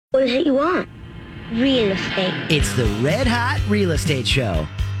What is it you want? Real estate. It's the Red Hot Real Estate Show,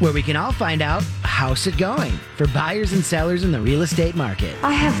 where we can all find out how's it going for buyers and sellers in the real estate market.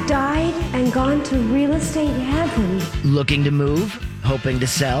 I have died and gone to real estate heaven. Looking to move? Hoping to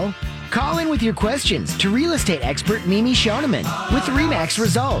sell? Call in with your questions to real estate expert Mimi Schoneman with ReMax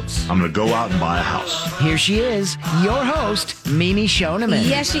Results. I'm going to go out and buy a house. Here she is, your host, Mimi Schoneman.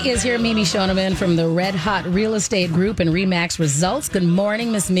 Yes, she is here, Mimi Schoneman from the Red Hot Real Estate Group and ReMax Results. Good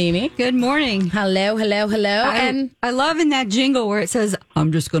morning, Miss Mimi. Good morning. Hello. I love in that jingle where it says,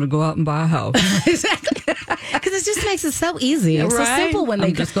 I'm just going to go out and buy a house. Exactly. Because it just makes it so easy. It's so simple when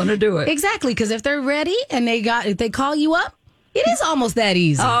I'm just going to do it. Exactly, because if they're ready and if they call you up, it is almost that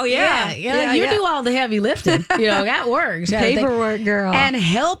easy. Oh, yeah. You do all the heavy lifting. That works. Paperwork, girl. And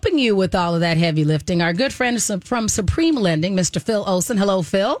helping you with all of that heavy lifting, our good friend from Supreme Lending, Mr. Phil Olson. Hello,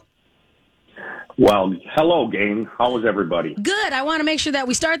 Phil. Well, hello, gang. How is everybody? Good. I want to make sure that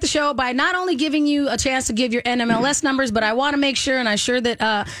we start the show by not only giving you a chance to give your NMLS numbers, but I want to make sure, and I'm sure that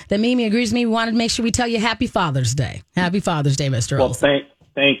that Mimi agrees with me, we wanted to make sure we tell you Happy Father's Day. Happy Father's Day, Mr. Olson.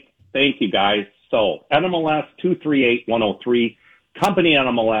 Well, thank you, guys. So, NMLS 238103, company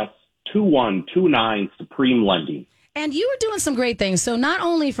NMLS 2129, Supreme Lending. And you were doing some great things. So not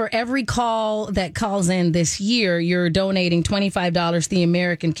only for every call that calls in this year, you're donating $25 to the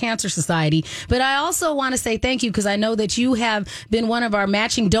American Cancer Society. But I also want to say thank you because I know that you have been one of our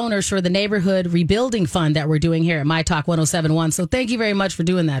matching donors for the Neighborhood Rebuilding Fund that we're doing here at My Talk 1071. So thank you very much for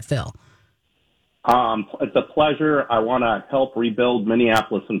doing that, Phil. It's a pleasure. I want to help rebuild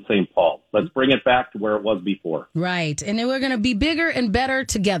Minneapolis and St. Paul. Let's bring it back to where it was before. Right. And then we're going to be bigger and better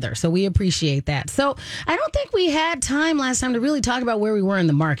together. So we appreciate that. So I don't think we had time last time to really talk about where we were in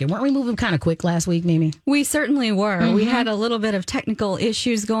the market. Weren't we moving kind of quick last week, Mimi? We certainly were. Mm-hmm. We had a little bit of technical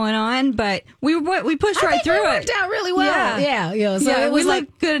issues going on, but we pushed right through it. It worked out really well. Yeah. So it was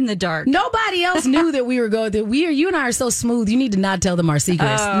like good in the dark. Nobody else knew that we were going to. You and I are so smooth. You need to not tell them our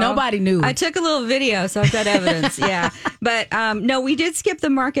secrets. Nobody knew. I took a little video, so I've got evidence. Yeah. But no, we did skip the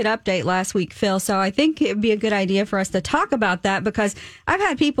market update last week, Phil. So I think it'd be a good idea for us to talk about that because I've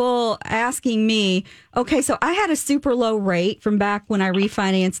had people asking me, okay, so I had a super low rate from back when I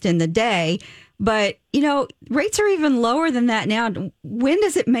refinanced in the day, but rates are even lower than that now. When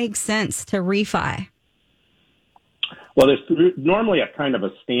does it make sense to refi? Well, there's normally a kind of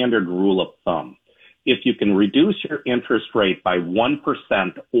a standard rule of thumb. If you can reduce your interest rate by 1%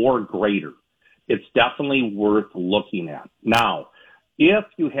 or greater, it's definitely worth looking at. Now, if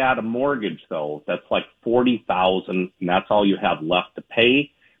you had a mortgage, though, that's like $40,000 and that's all you have left to pay,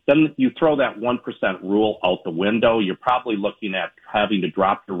 then you throw that 1% rule out the window. You're probably looking at having to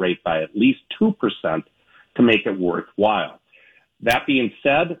drop your rate by at least 2% to make it worthwhile. That being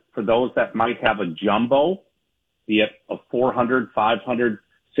said, for those that might have a jumbo, be it a $400,000, $500,000,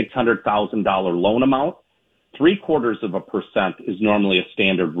 $600,000 loan amount, 0.75% is normally a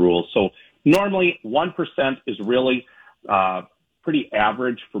standard rule. So normally 1% is really pretty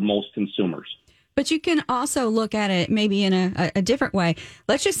average for most consumers. But you can also look at it maybe in a different way.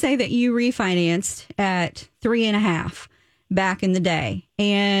 Let's just say that you refinanced at 3.5 back in the day,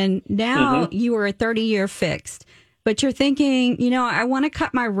 and now you are a 30-year fixed. But you're thinking, I want to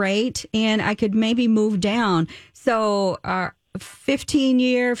cut my rate, and I could maybe move down. So our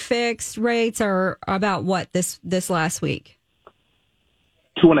 15-year fixed rates are about what this last week?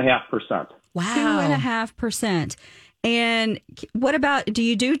 2.5%. Wow. 2.5%. And what about, do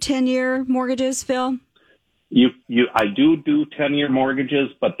you do 10-year mortgages, Phil? I do 10-year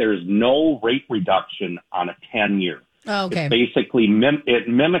mortgages, but there's no rate reduction on a 10-year. Oh, okay. It's basically, it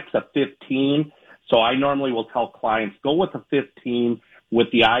mimics a 15. So I normally will tell clients, go with a 15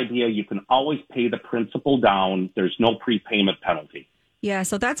 with the idea you can always pay the principal down. There's no prepayment penalty. Yeah,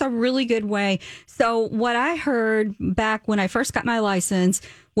 so that's a really good way. So what I heard back when I first got my license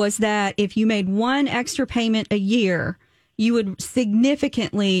was that if you made one extra payment a year, you would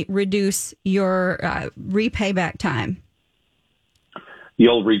significantly reduce your repayback time.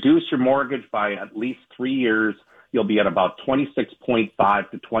 You'll reduce your mortgage by at least 3 years. You'll be at about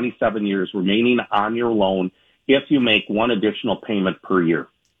 26.5 to 27 years remaining on your loan if you make one additional payment per year.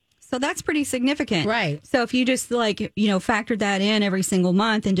 So that's pretty significant. Right. So if you just factored that in every single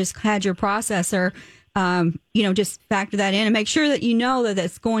month and just had your processor, just factor that in and make sure that that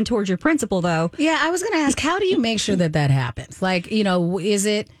that's going towards your principal, though. Yeah, I was going to ask, how do you make sure that happens? Like, does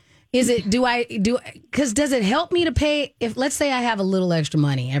it help me to pay if, let's say I have a little extra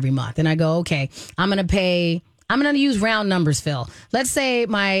money every month and I go, okay, I'm going to use round numbers, Phil. Let's say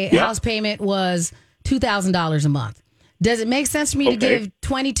my house payment was $2,000 a month. Does it make sense for me to give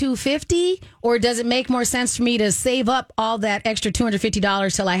 $2,250, or does it make more sense for me to save up all that extra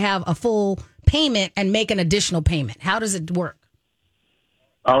 $250 till I have a full payment and make an additional payment? How does it work?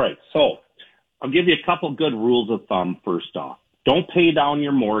 All right. So I'll give you a couple good rules of thumb first off. Don't pay down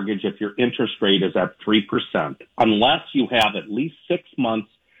your mortgage if your interest rate is at 3% unless you have at least 6 months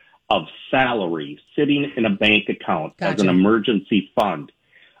of salary sitting in a bank account as an emergency fund.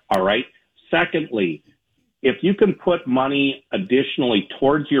 All right. Secondly, if you can put money additionally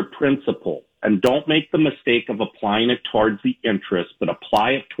towards your principal, and don't make the mistake of applying it towards the interest, but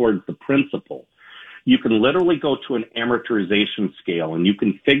apply it towards the principal, you can literally go to an amortization scale and you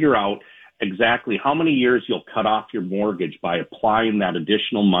can figure out exactly how many years you'll cut off your mortgage by applying that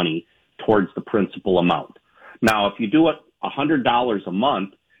additional money towards the principal amount. Now, if you do it $100 a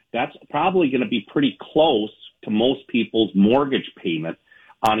month, that's probably going to be pretty close to most people's mortgage payment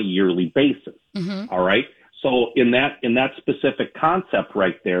on a yearly basis. Mm-hmm. All right. So in that specific concept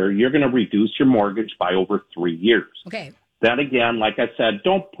right there, you're going to reduce your mortgage by over 3 years. Okay. Then again, like I said,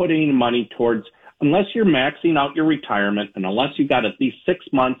 don't put any money towards, unless you're maxing out your retirement and unless you got at least 6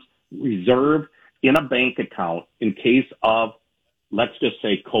 months reserved in a bank account in case of, let's just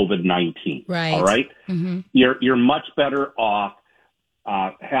say, COVID-19. Right. All right. Mm-hmm. You're much better off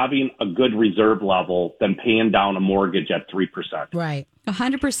having a good reserve level than paying down a mortgage at 3%. Right.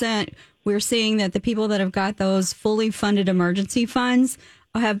 100%. We're seeing that the people that have got those fully funded emergency funds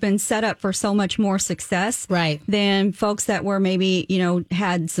have been set up for so much more success than folks that were maybe,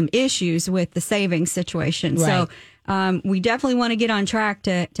 had some issues with the savings situation. Right. So we definitely want to get on track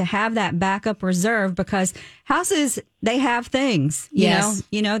to have that backup reserve, because houses, they have things,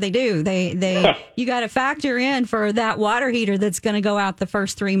 you know, they do. They you got to factor in for that water heater that's going to go out the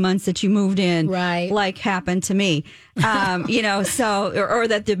first 3 months that you moved in, like happened to me, or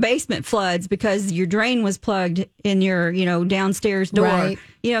that the basement floods because your drain was plugged in your, downstairs door.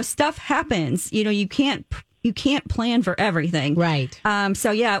 Stuff happens. You can't plan for everything. Right.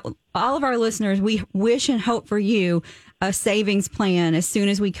 All of our listeners, we wish and hope for you a savings plan as soon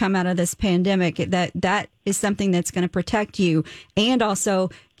as we come out of this pandemic. That is something that's going to protect you and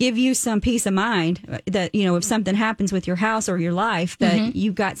also give you some peace of mind that, if something happens with your house or your life, that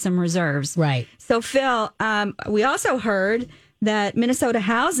you've got some reserves. Right. So, Phil, we also heard that Minnesota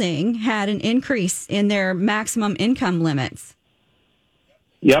Housing had an increase in their maximum income limits.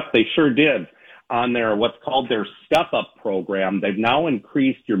 Yep, they sure did. On their what's called their step-up program, they've now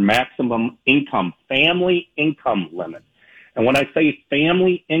increased your maximum income, family income limit. And when I say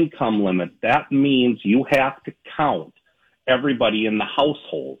family income limit, that means you have to count everybody in the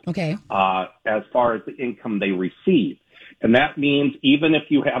household as far as the income they receive. And that means even if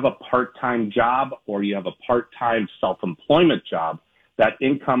you have a part-time job or you have a part-time self-employment job, that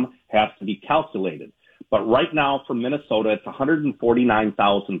income has to be calculated. But right now for Minnesota, it's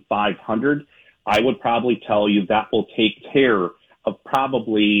 $149,500. I would probably tell you that will take care of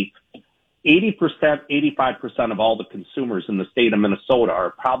probably 80%, 85% of all the consumers in the state of Minnesota are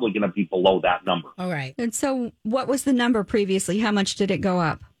probably going to be below that number. All right. And so what was the number previously? How much did it go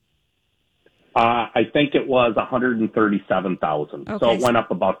up? I think it was $137,000. Okay. So it went up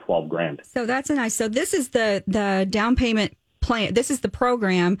about $12,000. So that's nice. So this is the down payment plan. This is the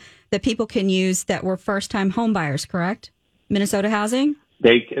program that people can use that were first-time home buyers, correct? Minnesota Housing?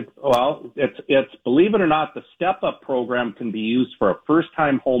 It's believe it or not, the step-up program can be used for a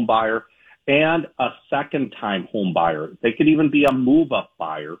first-time home buyer and a second-time home buyer. They could even be a move-up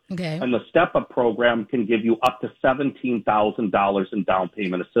buyer. Okay. And the step-up program can give you up to $17,000 in down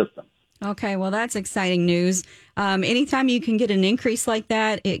payment assistance. Okay, well, that's exciting news. Anytime you can get an increase like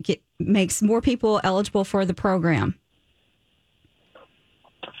that, it makes more people eligible for the program.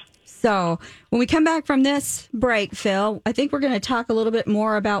 So when we come back from this break, Phil, I think we're going to talk a little bit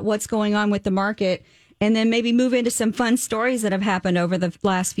more about what's going on with the market and then maybe move into some fun stories that have happened over the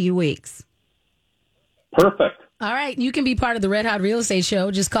last few weeks. Perfect. All right. You can be part of the Red Hot Real Estate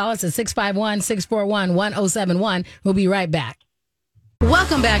Show. Just call us at 651-641-1071. We'll be right back.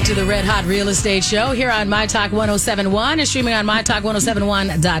 Welcome back to the Red Hot Real Estate Show here on My Talk 1071 and streaming on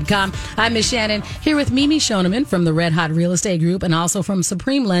MyTalk1071.com. I'm Miss Shannan here with Mimi Schoneman from the Red Hot Real Estate Group and also from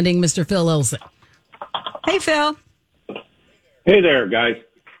Supreme Lending, Mr. Phil Olson. Hey, Phil. Hey there, guys.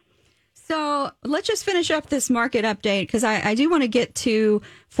 So let's just finish up this market update because I do want to get to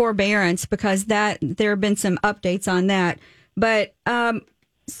forbearance because there have been some updates on that. But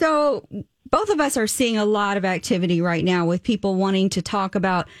so both of us are seeing a lot of activity right now with people wanting to talk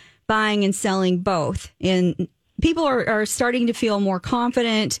about buying and selling both. And people are starting to feel more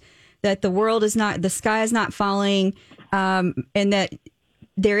confident that the sky is not falling, and that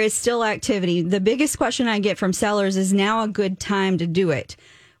there is still activity. The biggest question I get from sellers is now a good time to do it?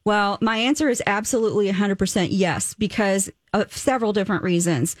 Well, my answer is absolutely 100% yes, because of several different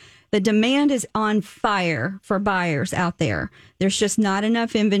reasons. The demand is on fire for buyers out there. There's just not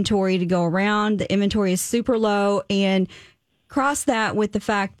enough inventory to go around. The inventory is super low, and cross that with the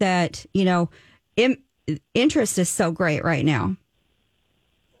fact that, interest is so great right now.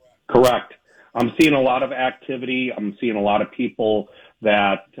 Correct. I'm seeing a lot of activity. I'm seeing a lot of people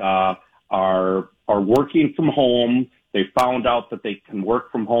that are working from home. They found out that they can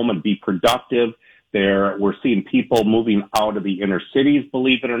work from home and be productive. We're seeing people moving out of the inner cities,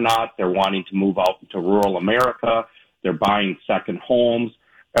 believe it or not. They're wanting to move out to rural America. They're buying second homes.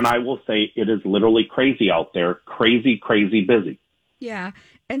 And I will say it is literally crazy out there. Crazy, crazy busy. Yeah.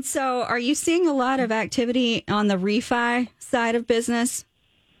 And so are you seeing a lot of activity on the refi side of business?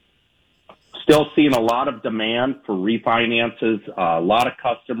 Still seeing a lot of demand for refinances. A lot of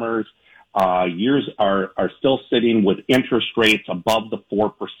customers years are still sitting with interest rates above the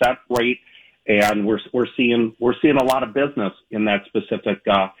 4% rate, and we're seeing a lot of business in that specific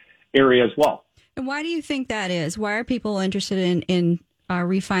area as well. And why do you think that is? Why are people interested in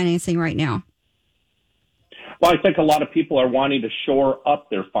refinancing right now? Well, I think a lot of people are wanting to shore up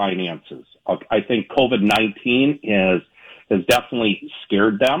their finances. I think COVID-19 has definitely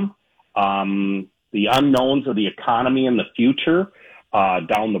scared them. The unknowns of the economy in the future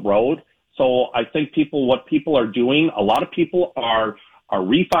down the road. So I think what people are doing, a lot of people are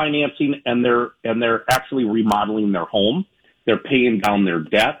refinancing and they're actually remodeling their home. They're paying down their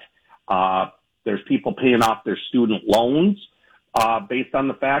debt. There's people paying off their student loans based on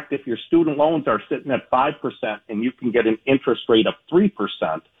the fact if your student loans are sitting at 5% and you can get an interest rate of 3%,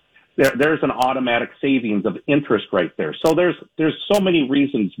 there's an automatic savings of interest rate there. So there's so many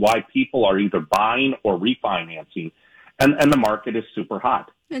reasons why people are either buying or refinancing, and the market is super hot.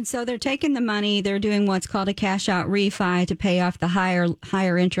 And so they're taking the money, they're doing what's called a cash out refi to pay off the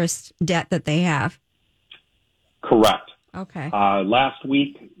higher interest debt that they have. Correct. Okay. Last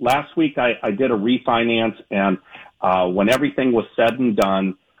week I did a refinance, and when everything was said and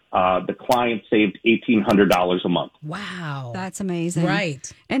done, the client saved $1,800 a month. Wow. That's amazing. Right.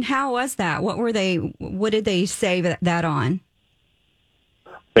 And how was that? What did they save that on?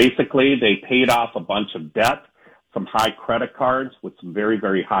 Basically, they paid off a bunch of debt, some high credit cards with some very,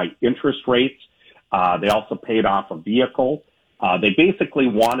 very high interest rates. They also paid off a vehicle. They basically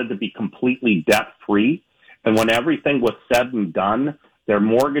wanted to be completely debt-free. And when everything was said and done, their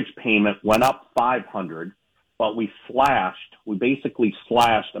mortgage payment went up $500, but we basically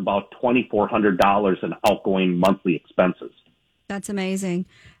slashed about $2,400 in outgoing monthly expenses. That's amazing.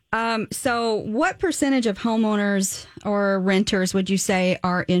 So what percentage of homeowners or renters would you say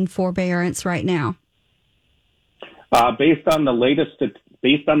are in forbearance right now? Based on the latest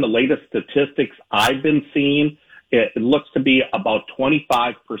statistics I've been seeing, it looks to be about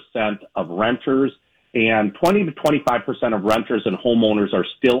 25% of renters, and 20 to 25% of renters and homeowners are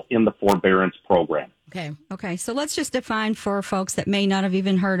still in the forbearance program. Okay. So let's just define for folks that may not have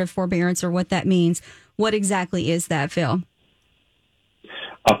even heard of forbearance or what that means. What exactly is that, Phil?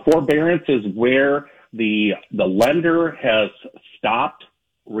 Forbearance is where the lender has stopped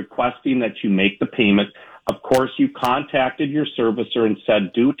requesting that you make the payment. Of course, you contacted your servicer and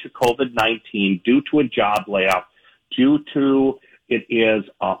said, due to COVID-19, due to a job layoff, due to it is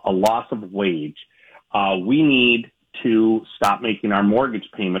a loss of wage, we need to stop making our mortgage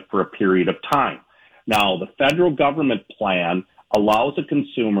payment for a period of time. Now, the federal government plan allows a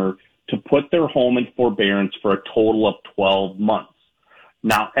consumer to put their home in forbearance for a total of 12 months.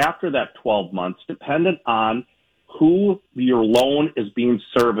 Now, after that 12 months, dependent on who your loan is being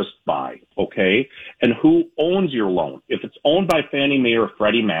serviced by, okay, and who owns your loan. If it's owned by Fannie Mae or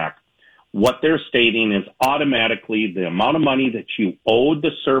Freddie Mac, what they're stating is automatically the amount of money that you owed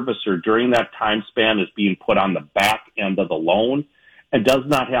the servicer during that time span is being put on the back end of the loan and does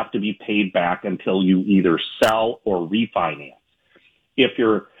not have to be paid back until you either sell or refinance. If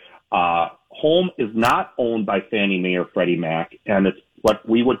your home is not owned by Fannie Mae or Freddie Mac and it's what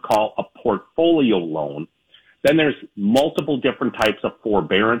we would call a portfolio loan, then there's multiple different types of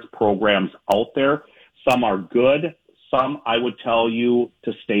forbearance programs out there. Some are good. Some I would tell you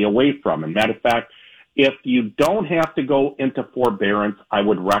to stay away from. And matter of fact, if you don't have to go into forbearance, I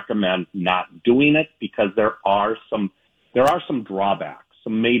would recommend not doing it because there are some drawbacks,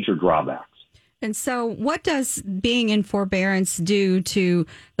 some major drawbacks. And so what does being in forbearance do to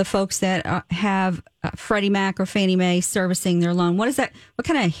the folks that have Freddie Mac or Fannie Mae servicing their loan? What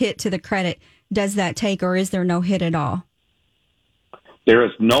kind of hit to the credit does that take, or is there no hit at all? There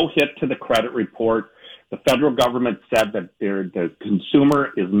is no hit to the credit report. The federal government said that the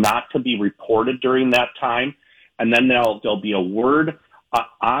consumer is not to be reported during that time, and then there'll be a word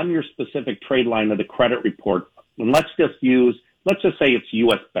on your specific trade line of the credit report. And let's just say it's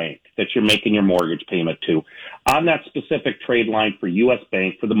U.S. Bank that you're making your mortgage payment to. On that specific trade line for U.S.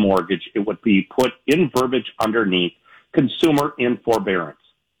 Bank for the mortgage, it would be put in verbiage underneath consumer in forbearance.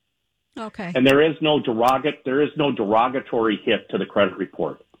 Okay. And there is no derogatory hit to the credit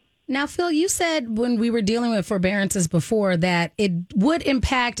report. Now, Phil, you said when we were dealing with forbearances before that it would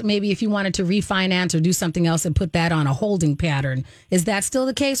impact maybe if you wanted to refinance or do something else and put that on a holding pattern. Is that still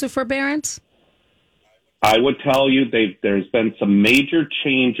the case with forbearance? I would tell you there's been some major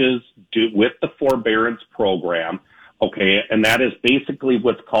changes with the forbearance program, okay, and that is basically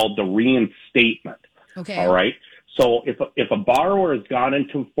what's called the reinstatement. Okay. All right. So if a borrower has gone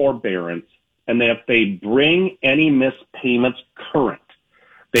into forbearance and if they bring any missed payments current,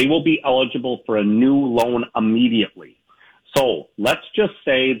 they will be eligible for a new loan immediately. So let's just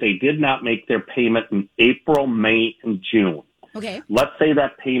say they did not make their payment in April, May, and June. Okay. Let's say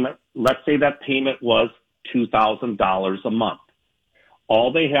that payment was $2,000 a month.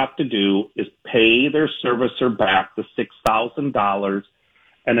 All they have to do is pay their servicer back the $6,000,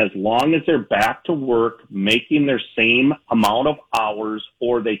 and as long as they're back to work, making their same amount of hours,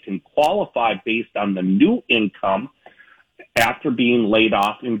 or they can qualify based on the new income after being laid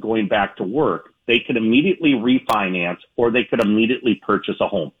off and going back to work, they could immediately refinance or they could immediately purchase a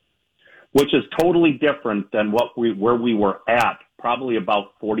home, which is totally different than where we were at probably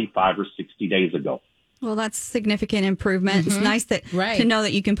about 45 or 60 days ago. Well, that's significant improvement. Mm-hmm. It's nice that to know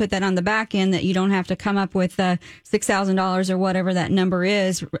that you can put that on the back end, that you don't have to come up with $6,000 or whatever that number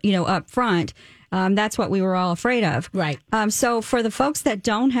is, up front. That's what we were all afraid of. Right. So for the folks that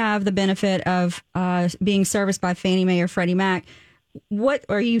don't have the benefit of being serviced by Fannie Mae or Freddie Mac, what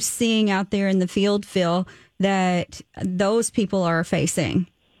are you seeing out there in the field, Phil, that those people are facing?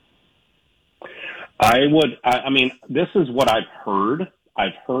 I mean, this is what I've heard.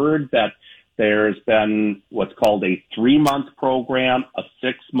 I've heard that there's been what's called a 3-month program, a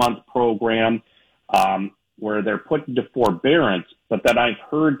 6-month program, where they're put into forbearance, but then I've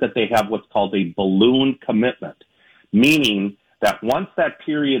heard that they have what's called a balloon commitment, meaning that once that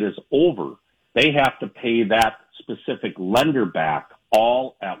period is over, they have to pay that specific lender back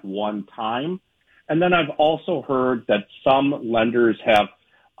all at one time. And then I've also heard that some lenders have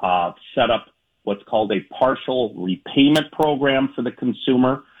set up what's called a partial repayment program for the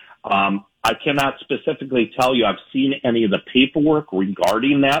consumer. I cannot specifically tell you I've seen any of the paperwork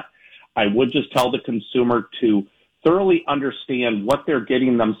regarding that. I would just tell the consumer to thoroughly understand what they're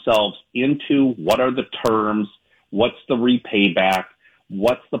getting themselves into, what are the terms, what's the repay back,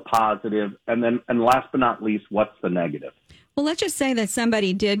 what's the positive, and last but not least, what's the negative. Well, let's just say that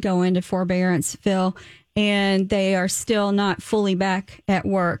somebody did go into forbearance, Phil, and they are still not fully back at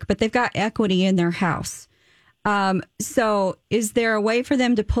work, but they've got equity in their house. So is there a way for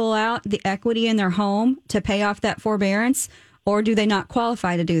them to pull out the equity in their home to pay off that forbearance, or do they not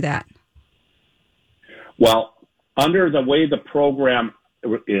qualify to do that? Well, under the way the program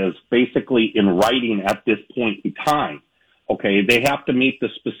is basically in writing at this point in time, okay, they have to meet the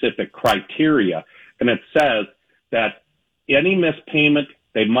specific criteria. And it says that any missed payment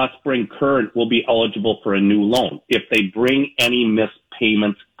they must bring current will be eligible for a new loan if they bring any missed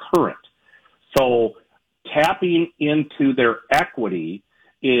payments current. So tapping into their equity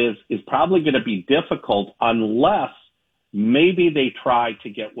is probably going to be difficult unless maybe they try to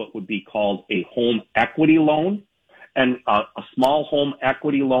get what would be called a home equity loan, and a small home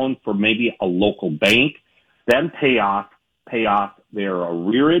equity loan for maybe a local bank, then pay off their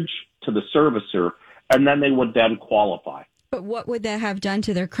arrearage to the servicer, and then they would then qualify. But what would that have done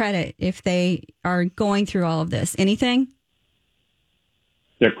to their credit if they are going through all of this? Anything?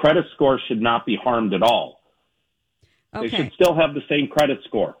 Their credit score should not be harmed at all. Okay. They should still have the same credit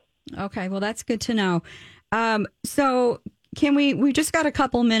score. Okay, well, that's good to know. So can we just got a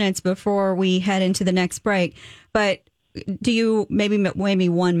couple minutes before we head into the next break, but do you maybe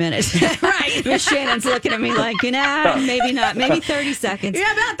 1 minute? Right. Miss Shannon's looking at me like, maybe not. Maybe 30 seconds.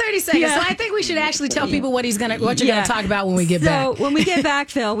 Yeah, about 30 seconds. Yeah. So I think we should actually tell people what you're going to talk about when we get back. So when we get back,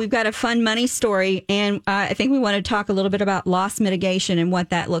 Phil, we've got a fun money story, and I think we want to talk a little bit about loss mitigation and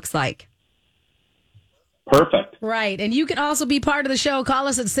what that looks like. Perfect. Right. And you can also be part of the show. Call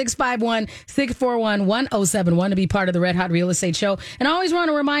us at 651-641-1071 to be part of the Red Hot Real Estate Show. And I always want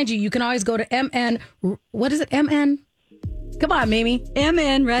to remind you, you can always go to what is it? MN? Come on, Mimi.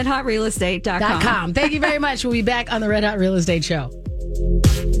 MNRedHotRealEstate.com. Thank you very much. We'll be back on the Red Hot Real Estate Show.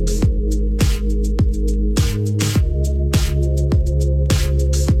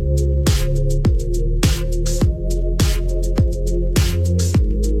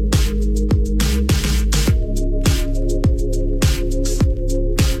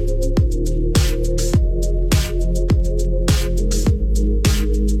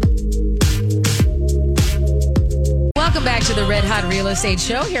 the Red Hot Real Estate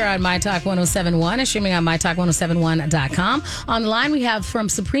Show here on My Talk 1071 and streaming on MyTalk1071.com. On the line, we have from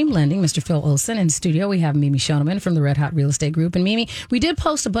Supreme Lending, Mr. Phil Olson. In studio, we have Mimi Schoneman from the Red Hot Real Estate Group. And Mimi, we did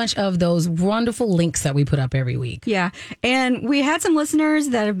post a bunch of those wonderful links that we put up every week. Yeah. And we had some listeners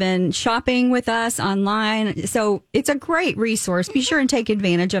that have been shopping with us online. So it's a great resource. Be sure and take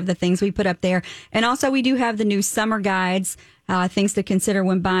advantage of the things we put up there. And also, we do have the new summer guides. Things to consider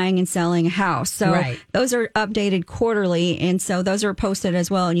when buying and selling a house. So those are updated quarterly, and so those are posted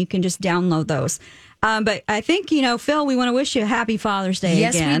as well, and you can just download those. But I think, Phil, we want to wish you a happy Father's Day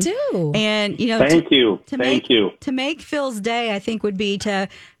again. Yes, we do. And, Thank you. Thank you. To make Phil's day, I think would be to,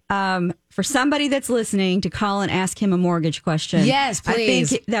 for somebody that's listening, to call and ask him a mortgage question. Yes,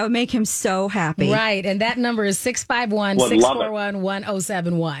 please. I think that would make him so happy. Right, and that number is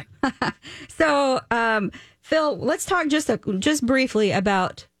 651-641-1071. So, Phil, let's talk just briefly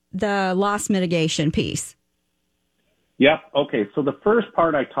about the loss mitigation piece. Yep. Okay. So the first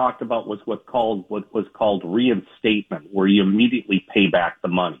part I talked about was what was called reinstatement, where you immediately pay back the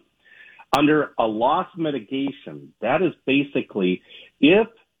money. Under a loss mitigation, that is basically to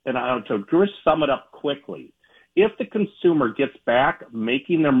just sum it up quickly, if the consumer gets back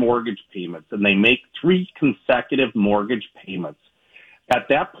making their mortgage payments and they make 3 consecutive mortgage payments, at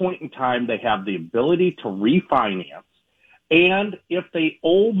that point in time, they have the ability to refinance. And if they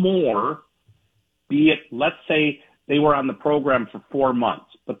owe more, be it, let's say they were on the program for 4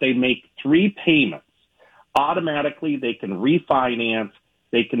 months, but they make 3 payments, automatically they can refinance.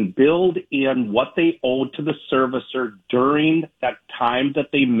 They can build in what they owed to the servicer during that time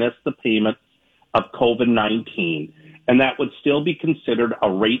that they missed the payment of COVID-19. And that would still be considered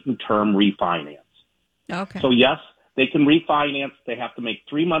a rate and term refinance. Okay. So yes, they can refinance. They have to make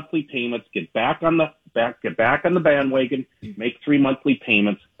 3 monthly payments, get back on the bandwagon, make 3 monthly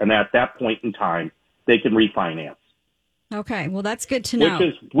payments, and at that point in time, they can refinance. Okay, well, that's good to know.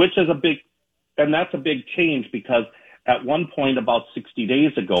 Which is that's a big change, because at one point about 60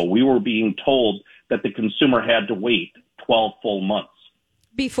 days ago, we were being told that the consumer had to wait 12 full months.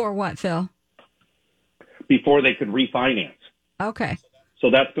 Before what, Phil? Before they could refinance. Okay. So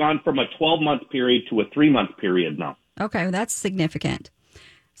that's gone from a 12-month period to a 3-month period now. Okay, well, that's significant.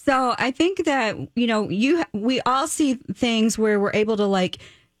 So I think that, we all see things where we're able to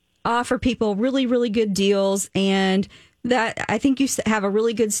offer people really, really good deals. And that I think you have a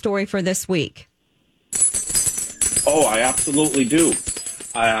really good story for this week. Oh, I absolutely do.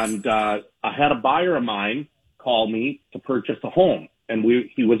 And I had a buyer of mine call me to purchase a home. And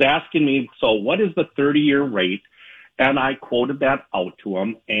he was asking me, so what is the 30-year rate? And I quoted that out to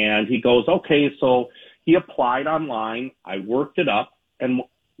him. And he goes, okay, so he applied online. I worked it up. And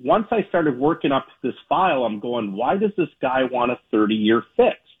once I started working up this file, I'm going, why does this guy want a 30-year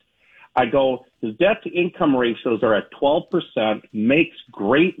fixed? I go, his debt-to-income ratios are at 12%, makes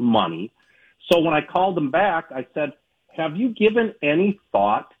great money. So when I called him back, I said, have you given any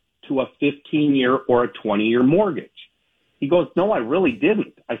thought to a 15-year or a 20-year mortgage? He goes, no, I really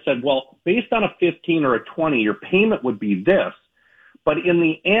didn't. I said, well, based on a 15 or a 20, your payment would be this. But in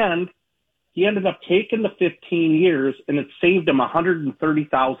the end, he ended up taking the 15 years, and it saved him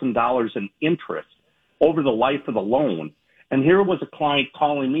 $130,000 in interest over the life of the loan. And here was a client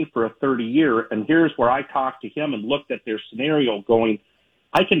calling me for a 30-year, and here's where I talked to him and looked at their scenario going,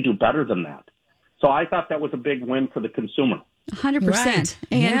 I can do better than that. So I thought that was a big win for the consumer. 100%. Right.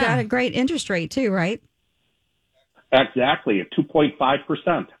 And got a great interest rate too, right? Exactly, at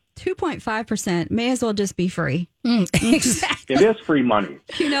 2.5%. 2.5% may as well just be free. Exactly. It is free money.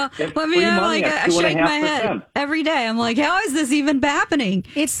 I shake my head every day. I'm like, how is this even happening?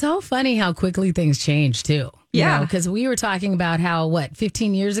 It's so funny how quickly things change too. Yeah. Because we were talking about how,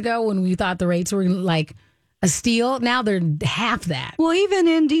 15 years ago when we thought the rates were like a steal, now they're half that. Well, even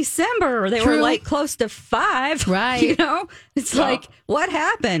in December, they were close to 5. Right. It's like, what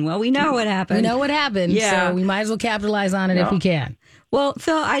happened? Well, we know what happened. We know what happened. Yeah. So we might as well capitalize on it if we can. Well,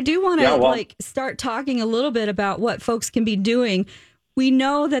 Phil, I do want to start talking a little bit about what folks can be doing. We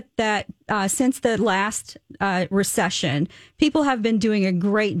know that since the last recession, people have been doing a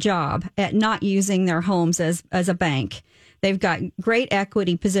great job at not using their homes as a bank. They've got great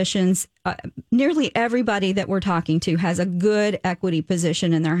equity positions. Nearly everybody that we're talking to has a good equity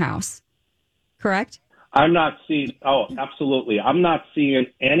position in their house. Correct? I'm not seeing, absolutely. I'm not seeing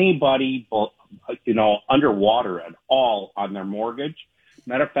anybody, underwater at all on their mortgage.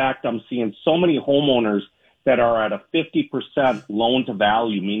 Matter of fact, I'm seeing so many homeowners that are at a 50% loan to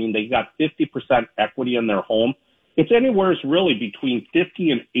value, meaning they got 50% equity in their home. It's anywhere really between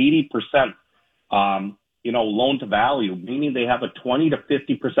 50 and 80%, loan to value, meaning they have a 20 to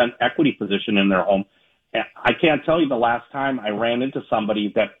 50% equity position in their home. I can't tell you the last time I ran into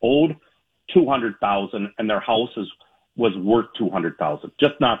somebody that owed $200,000 and their house was worth $200,000.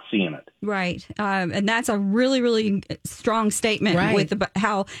 Just not seeing it. Right. And that's a really, really strong statement Right. with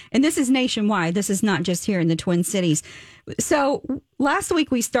how, and this is nationwide. This is not just here in the Twin Cities. So last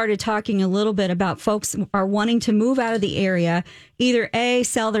week we started talking a little bit about folks are wanting to move out of the area, either A,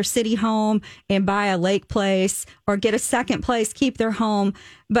 sell their city home and buy a lake place, or get a second place, keep their home.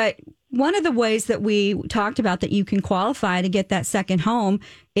 But one of the ways that we talked about that you can qualify to get that second home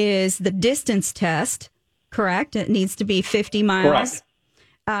is the distance test. Correct. It needs to be 50 miles.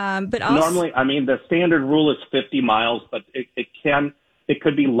 Correct. But also, normally, I mean, the standard rule is 50 miles, but it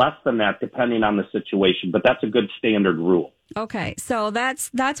could be less than that depending on the situation. But that's a good standard rule. okay, so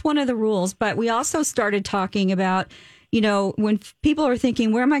that's one of the rules. But we also started talking about, when people are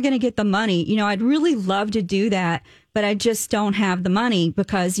thinking, where am I going to get the money? I'd really love to do that, but I just don't have the money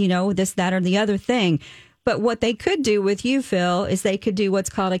because, this, that, or the other thing. But what they could do with you, Phil, is they could do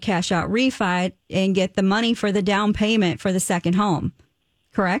what's called a cash out refi and get the money for the down payment for the second home.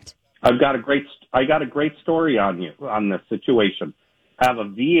 Correct? I got a great story on this situation. I have a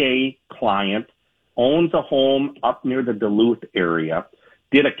VA client, owns a home up near the Duluth area,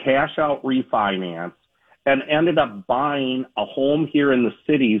 did a cash out refinance, and ended up buying a home here in the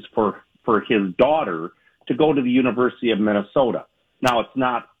cities for his daughter to go to the University of Minnesota. Now it's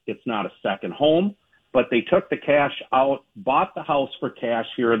not a second home, but they took the cash out, bought the house for cash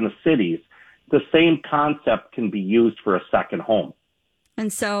here in the cities. The same concept can be used for a second home.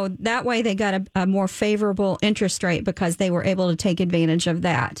 And so that way they got a more favorable interest rate because they were able to take advantage of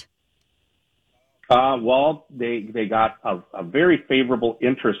that. Well, they got a very favorable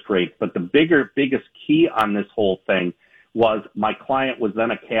interest rate, but the biggest key on this whole thing was my client was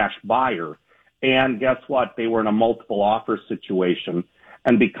then a cash buyer. And guess what? They were in a multiple offer situation.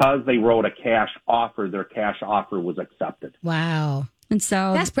 And because they wrote a cash offer, their cash offer was accepted. Wow. And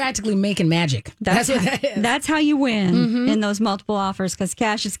so that's practically making magic. That's what that is. That's how you win in those multiple offers because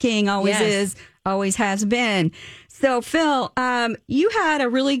cash is king, always is, always has been. So, Phil, you had a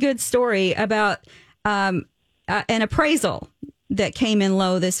really good story about an appraisal that came in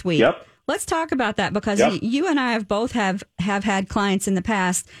low this week. Yep. Let's talk about that because you and I have both have had clients in the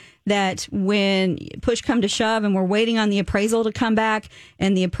past that when push come to shove and we're waiting on the appraisal to come back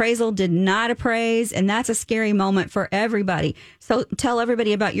and the appraisal did not appraise, and that's a scary moment for everybody. So tell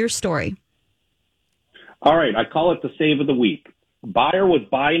everybody about your story. All right. I call it the save of the week. Buyer was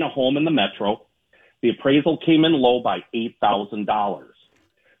buying a home in the metro. The appraisal came in low by $8,000.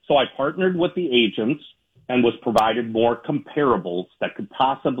 So I partnered with the agents and was provided more comparables that could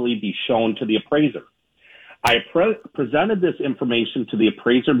possibly be shown to the appraiser. I presented this information to the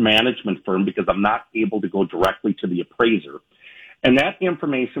appraiser management firm because I'm not able to go directly to the appraiser. And that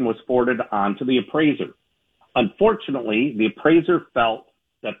information was forwarded on to the appraiser. Unfortunately, the appraiser felt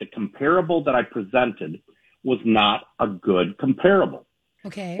that the comparable that I presented was not a good comparable.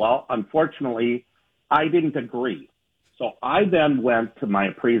 Okay. Well, unfortunately, I didn't agree. So I then went to my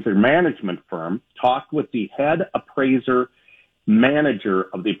appraiser management firm, talked with the head appraiser manager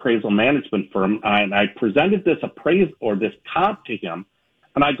of the appraisal management firm, and I presented this this comp to him,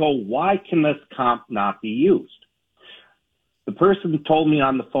 and I go, why can this comp not be used? The person told me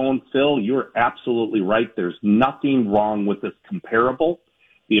on the phone, Phil, you're absolutely right. There's nothing wrong with this comparable.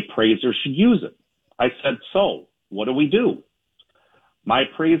 The appraiser should use it. I said, so what do we do? My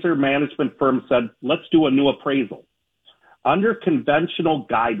appraiser management firm said, let's do a new appraisal. Under conventional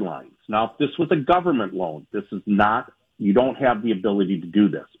guidelines, now if this was a government loan, this is not, you don't have the ability to do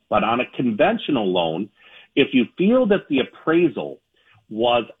this. But on a conventional loan, if you feel that the appraisal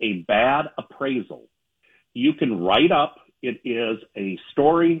was a bad appraisal, you can write up, it is a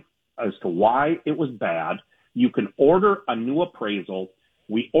story as to why it was bad. You can order a new appraisal.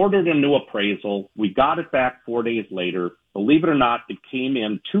 We ordered a new appraisal. We got it back 4 days later. Believe it or not, it came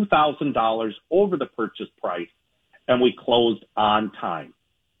in $2,000 over the purchase price, and we closed on time.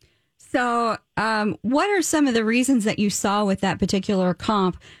 So what are some of the reasons that you saw with that particular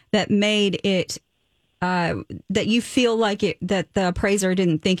comp that made it, that you feel like that the appraiser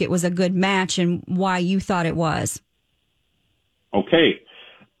didn't think it was a good match and why you thought it was? Okay,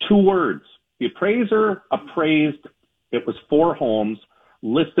 2 words. The appraiser appraised, it was 4 homes,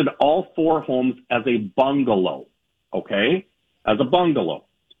 listed all 4 homes as a bungalow, okay, as a bungalow.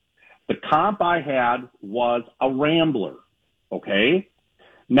 The comp I had was a Rambler, okay?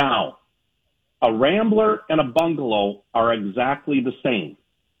 Now, a Rambler and a bungalow are exactly the same.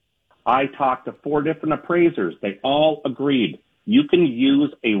 I talked to 4 different appraisers. They all agreed you can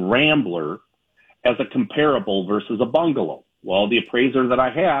use a Rambler as a comparable versus a bungalow. Well, the appraiser that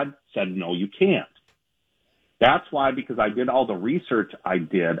I had said, no, you can't. That's why, because I did all the research I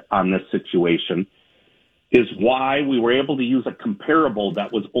did on this situation, is why we were able to use a comparable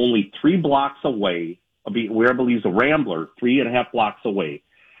that was only 3 blocks away. We were able to use a Rambler 3.5 blocks away.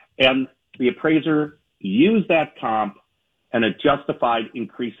 And the appraiser used that comp, and it justified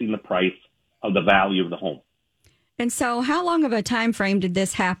increasing the price of the value of the home. And so how long of a time frame did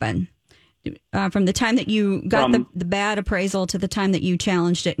this happen? From the time that you got the bad appraisal to the time that you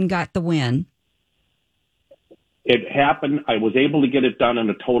challenged it and got the win? It happened. I was able to get it done in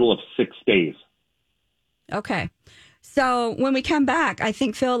a total of 6 days. Okay. So when we come back, I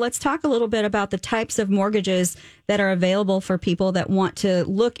think, Phil, let's talk a little bit about the types of mortgages that are available for people that want to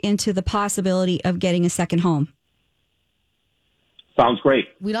look into the possibility of getting a second home. Sounds great.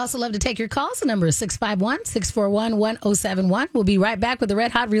 We'd also love to take your calls. The number is 651-641-1071. We'll be right back with the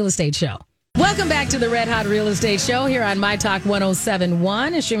Red Hot Real Estate Show. Welcome back to the Red Hot Real Estate Show here on My Talk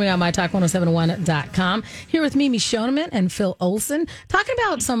 1071 and streaming on MyTalk1071.com. Here with me, Miss Schoneman and Phil Olson, talking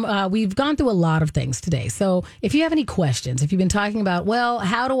about we've gone through a lot of things today. So if you have any questions, if you've been talking about, well,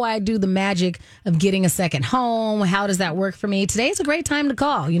 how do I do the magic of getting a second home? How does that work for me? Today's a great time to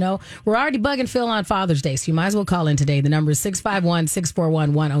call. You know, we're already bugging Phil on Father's Day, so you might as well call in today. The number is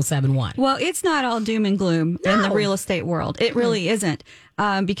 651-641-1071. Well, it's not all doom and gloom in the real estate world. It really isn't.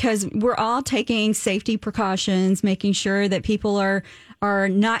 Because we're all taking safety precautions, making sure that people are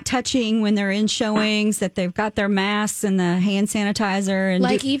not touching when they're in showings, that they've got their masks and the hand sanitizer. And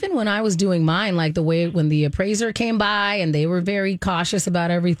even when I was doing mine, like the way when the appraiser came by and they were very cautious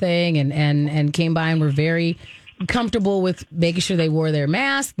about everything and came by and were very comfortable with making sure they wore their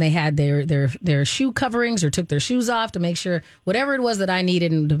mask. They had their shoe coverings or took their shoes off to make sure whatever it was that I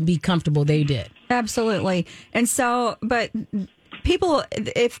needed and to be comfortable, they did. Absolutely. And so, but people,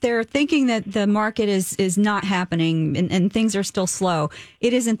 if they're thinking that the market is not happening and things are still slow,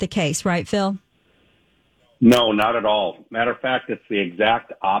 it isn't the case, right, Phil? No, not at all. Matter of fact, it's the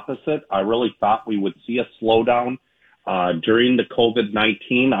exact opposite. I really thought we would see a slowdown during the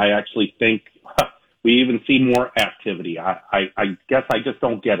COVID-19. I actually think we even see more activity. I guess I just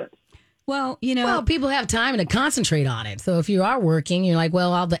don't get it. Well, people have time to concentrate on it. So if you are working, you're like,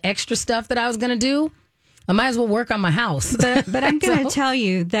 well, all the extra stuff that I was going to do, I might as well work on my house. But I'm going to tell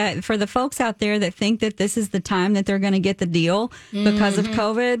you that for the folks out there that think that this is the time that they're going to get the deal because of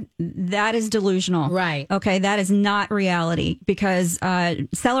COVID, that is delusional. Right. Okay, that is not reality because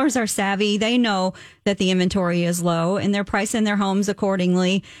sellers are savvy. They know that the inventory is low and they're pricing their homes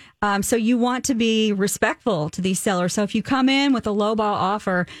accordingly. So you want to be respectful to these sellers. So if you come in with a lowball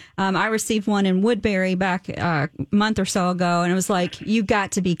offer, I received one in Woodbury back a month or so ago, and it was like, you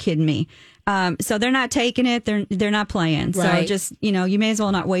got to be kidding me. So they're not taking it. They're not playing. Right. So just, you may as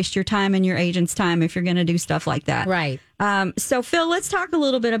well not waste your time and your agent's time if you're going to do stuff like that. Right. So Phil, let's talk a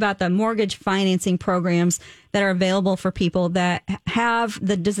little bit about the mortgage financing programs that are available for people that have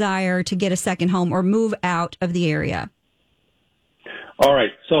the desire to get a second home or move out of the area. All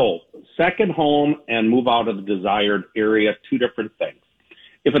right. So second home and move out of the desired area, two different things.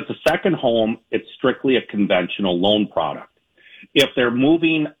 If it's a second home, it's strictly a conventional loan product. If they're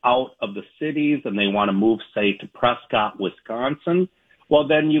moving out of the cities and they want to move, say, to Prescott, Wisconsin, well,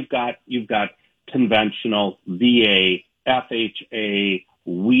 then you've got conventional VA, FHA,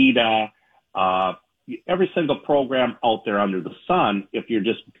 WIDA, every single program out there under the sun if you're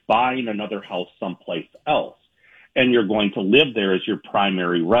just buying another house someplace else and you're going to live there as your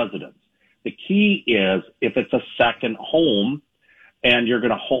primary residence. The key is if it's a second home and you're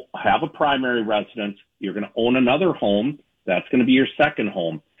going to have a primary residence, you're going to own another home, that's going to be your second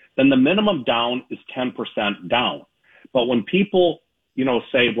home, then the minimum down is 10% down. But when people,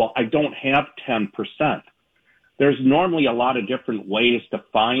 say, well, I don't have 10%, there's normally a lot of different ways to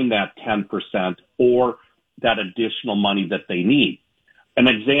find that 10% or that additional money that they need. An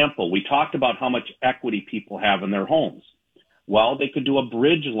example, we talked about how much equity people have in their homes. Well, they could do a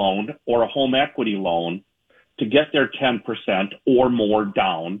bridge loan or a home equity loan to get their 10% or more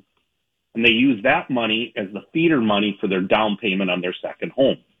down, and they use that money as the feeder money for their down payment on their second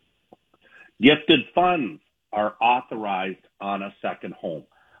home. Gifted funds are authorized on a second home,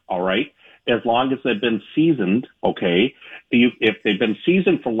 all right? As long as they've been seasoned, okay? If they've been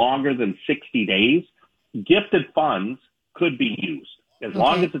seasoned for longer than 60 days, gifted funds could be used. As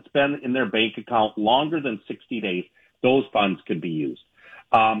long as it's been in their bank account longer than 60 days, those funds could be used.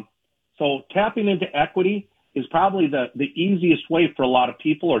 So tapping into equity is probably the easiest way for a lot of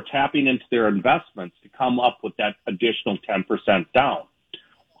people, or tapping into their investments to come up with that additional 10% down.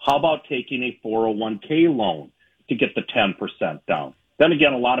 How about taking a 401k loan to get the 10% down? Then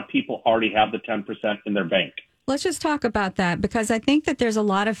again, a lot of people already have the 10% in their bank. Let's just talk about that, because I think that there's a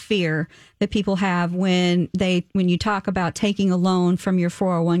lot of fear that people have when you talk about taking a loan from your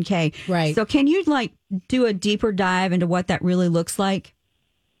 401k. Right. So can you do a deeper dive into what that really looks like?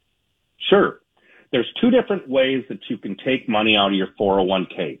 Sure. There's two different ways that you can take money out of your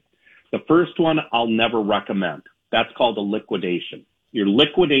 401k. The first one I'll never recommend. That's called a liquidation. You're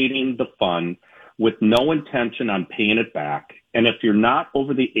liquidating the fund with no intention on paying it back. And if you're not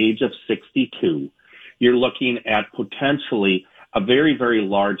over the age of 62, you're looking at potentially a very, very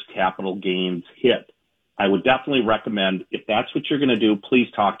large capital gains hit. I would definitely recommend, if that's what you're going to do, please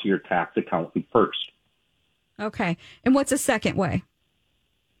talk to your tax accountant first. Okay. And what's a second way?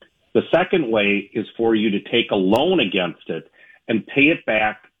 The second way is for you to take a loan against it and pay it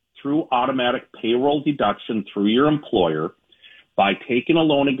back through automatic payroll deduction through your employer. By taking a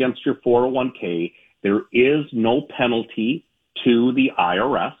loan against your 401k, there is no penalty to the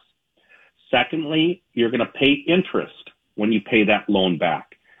IRS. Secondly, you're going to pay interest when you pay that loan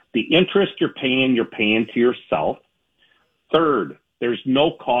back. The interest you're paying to yourself. Third, there's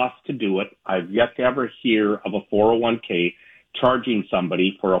no cost to do it. I've yet to ever hear of a 401k charging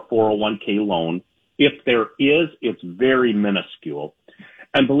somebody for a 401k loan. If there is, it's very minuscule.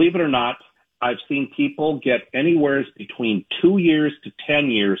 And believe it or not, I've seen people get anywhere between 2 years to 10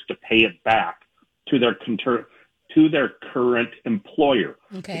 years to pay it back to their current employer.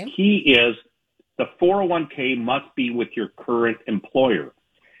 Okay. The key is the 401k must be with your current employer.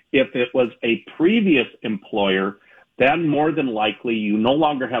 If it was a previous employer, then more than likely you no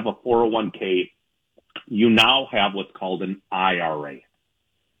longer have a 401k. You now have what's called an IRA.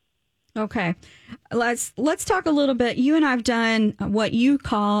 Okay. Let's talk a little bit. You and I have done what you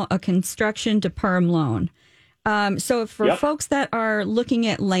call a construction to perm loan. So for folks that are looking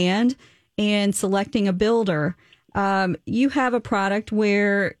at land and selecting a builder, you have a product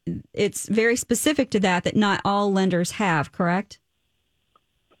where it's very specific to that not all lenders have, correct?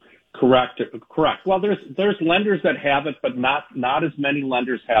 Correct. Well, there's lenders that have it, but not as many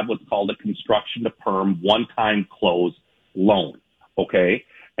lenders have what's called a construction to perm one-time close loan. Okay.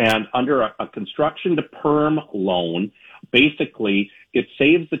 And under a construction to perm loan, basically it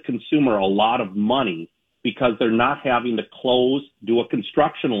saves the consumer a lot of money because they're not having to do a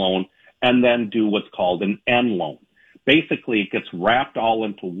construction loan and then do what's called an end loan. Basically, it gets wrapped all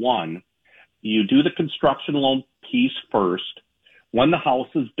into one. You do the construction loan piece first. When the house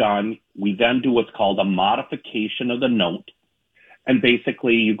is done, we then do what's called a modification of the note. And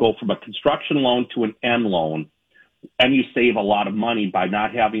basically, you go from a construction loan to an end loan, and you save a lot of money by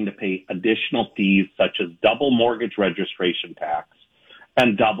not having to pay additional fees such as double mortgage registration tax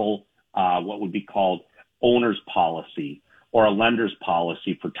and double what would be called owner's policy or a lender's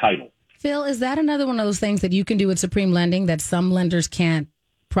policy for title. Phil, is that another one of those things that you can do with Supreme Lending that some lenders can't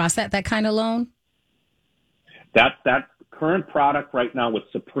process that kind of loan? That current product right now with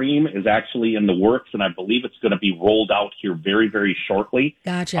Supreme is actually in the works, and I believe it's going to be rolled out here very, very shortly.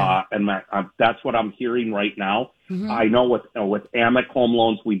 Gotcha. And that's what I'm hearing right now. Mm-hmm. I know with Amic Home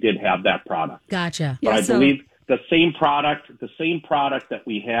Loans, we did have that product. Gotcha. But I believe the same product that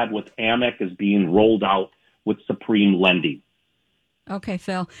we had with Amic is being rolled out with Supreme Lending. Okay,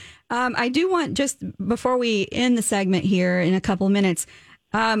 Phil. I do want, just before we end the segment here in a couple of minutes,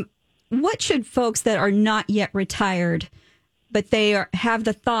 what should folks that are not yet retired, but they have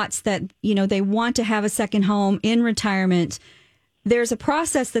the thoughts that, they want to have a second home in retirement, there's a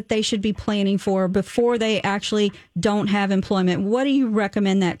process that they should be planning for before they actually don't have employment. What do you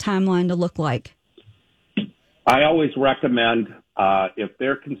recommend that timeline to look like? I always recommend, if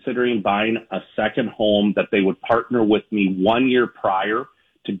they're considering buying a second home, that they would partner with me 1 year prior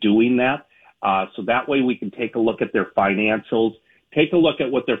to doing that. So that way we can take a look at their financials, take a look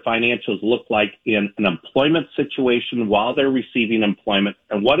at what their financials look like in an employment situation while they're receiving employment,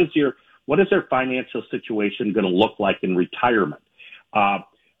 and what is their financial situation going to look like in retirement.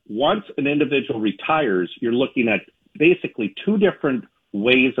 Once an individual retires, you're looking at basically two different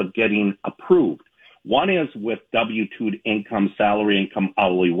ways of getting approved. One is with W-2 income, salary income,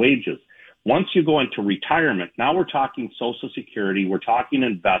 hourly wages. Once you go into retirement, now we're talking Social Security, we're talking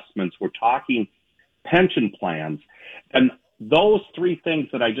investments, we're talking pension plans, and those three things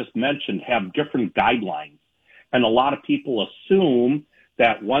that I just mentioned have different guidelines. And a lot of people assume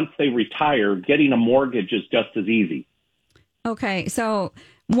that once they retire, getting a mortgage is just as easy. Okay, so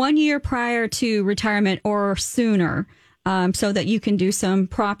 1 year prior to retirement or sooner, so that you can do some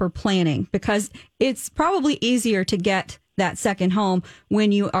proper planning, because it's probably easier to get that second home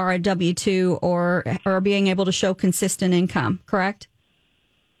when you are a W-2 or being able to show consistent income, correct?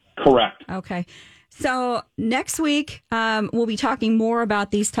 Correct. Okay. So next week, we'll be talking more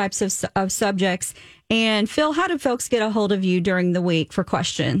about these types of subjects. And Phil, how do folks get a hold of you during the week for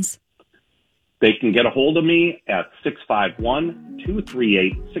questions? They can get a hold of me at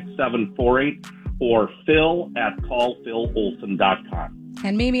 651-238-6748 or phil@callphilolson.com.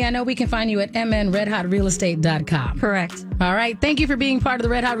 And Mimi, I know we can find you at mnredhotrealestate.com. Correct. All right. Thank you for being part of the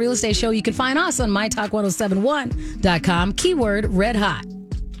Red Hot Real Estate Show. You can find us on mytalk1071.com, keyword Red Hot.